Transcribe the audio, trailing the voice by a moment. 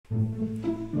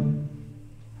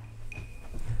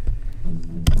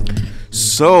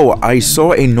So I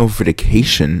saw a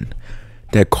notification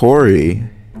that Corey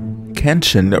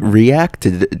Kenshin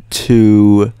reacted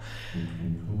to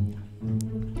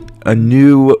a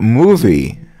new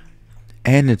movie,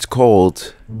 and it's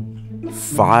called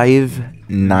Five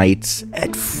Nights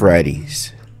at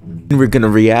Freddy's. And we're gonna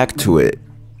react to it.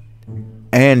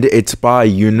 And it's by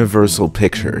Universal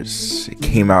Pictures. It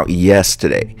came out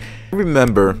yesterday. I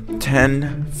remember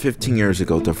 10-15 years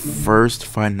ago, the first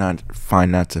Five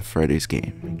Nights at Freddy's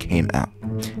game came out.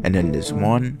 And then there's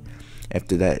one.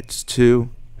 After that, it's 2,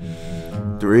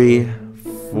 3,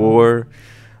 4.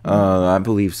 I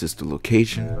believe it's just the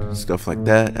location, stuff like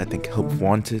that. I think Help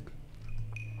Wanted,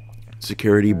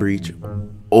 Security Breach,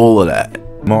 all of that.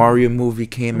 Mario movie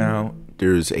came out.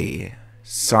 There's a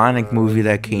Sonic movie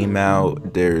that came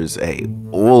out. There's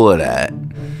all of that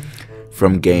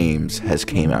from games has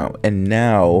came out. And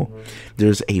now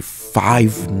there's a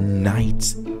Five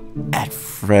Nights at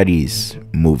Freddy's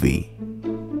movie.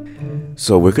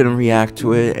 So we're gonna react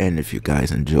to it, and if you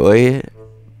guys enjoy it,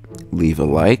 leave a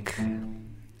like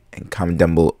and comment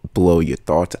down below your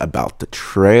thoughts about the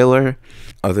trailer.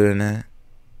 Other than that,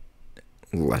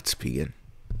 let's begin.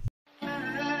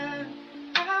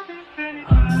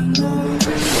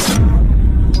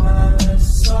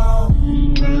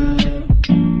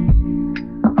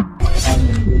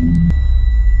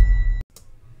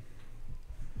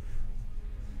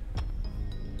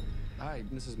 Hi,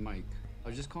 this is Mike. I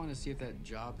was just calling to see if that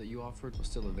job that you offered was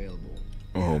still available.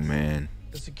 Oh man.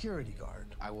 The security guard.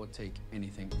 I will take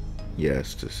anything.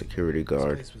 Yes, the security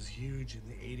guard. This place was huge in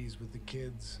the 80s with the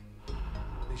kids.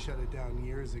 They shut it down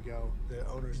years ago. The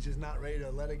owner's just not ready to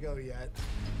let it go yet.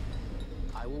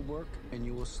 I will work and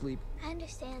you will sleep. I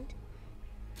understand.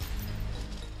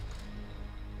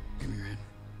 Give me your hand.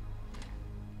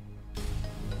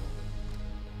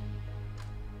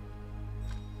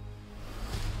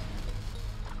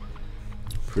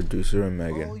 Producer and All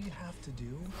Megan. you have to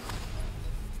do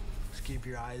is keep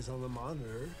your eyes on the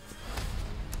monitor.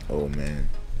 Oh man.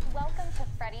 Welcome to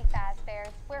Freddy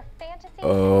Fazbear's, where fantasy.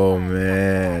 Oh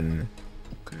man.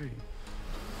 Okay.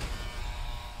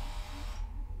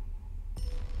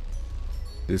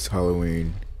 This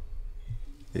Halloween.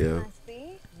 Yeah. Must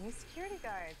be new security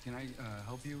guard. Can I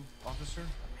help you, officer?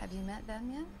 Have you met them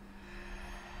yet?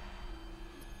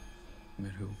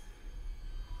 Met who?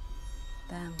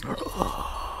 Them.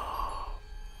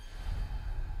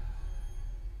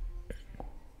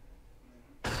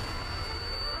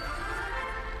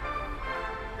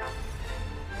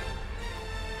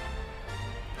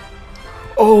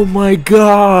 Oh my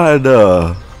god.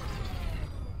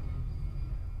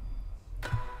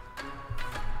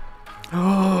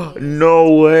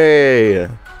 No way.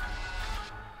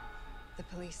 The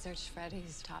police searched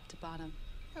Freddy's top to bottom.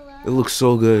 Hello? It looks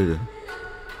so good.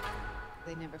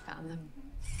 They never found them.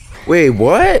 Wait,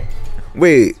 what?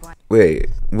 Wait.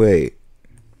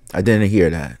 I didn't hear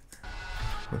that.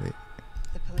 Wait.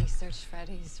 The police searched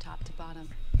Freddy's top to bottom.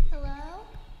 Hello?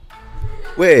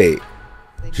 Wait.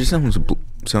 They She never sounds found them.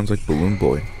 sounds like Balloon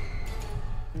Boy.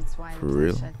 That's why For the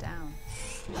real? place shut down.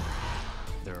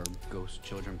 There are ghost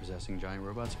children possessing giant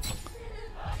robots.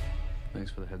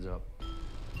 Thanks for the heads up.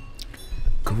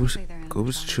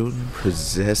 Ghost children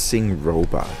possessing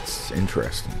robots.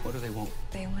 Interesting. What do they want?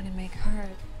 They want to make her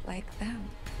like them.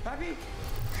 Happy?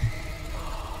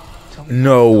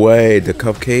 No way. The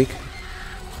cupcake.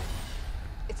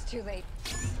 It's too late.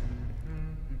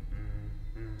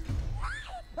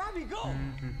 Happy, go!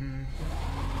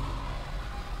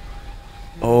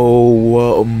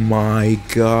 Oh my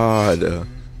god.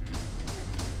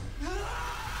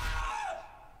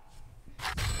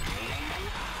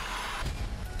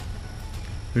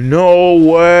 No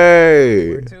way.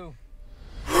 Where to?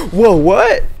 Whoa,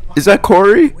 what? Is that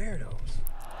Corey? Weirdos.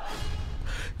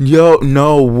 Yo,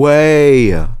 no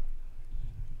way.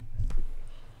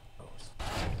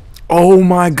 Oh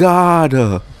my god.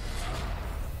 Why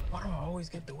do I always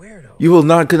get the weirdos? You will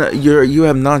not gonna you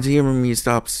have not hearing me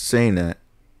stop saying that.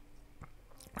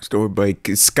 Story by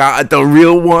Scott, the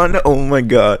real one. Oh my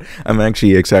god. I'm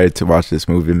actually excited to watch this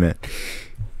movie, man.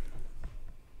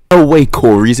 No way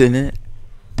Corey's in it.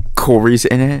 Corey's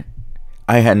in it.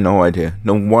 I had no idea.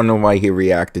 No wonder why he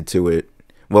reacted to it.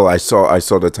 Well, I saw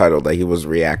the title that he was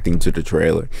reacting to the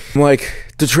trailer. I'm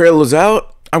like, the trailer's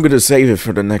out. I'm gonna save it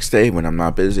for the next day when I'm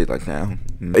not busy like now.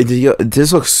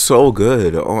 This looks so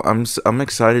good. Oh, I'm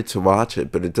excited to watch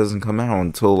it, but it doesn't come out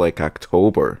until like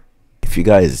October. If you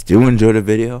guys do enjoy the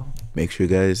video, make sure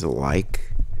you guys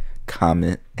like,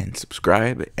 comment, and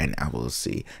subscribe. And I will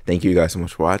see. Thank you guys so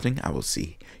much for watching. I will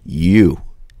see you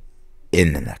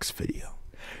in the next video.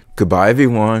 Goodbye,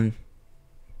 everyone.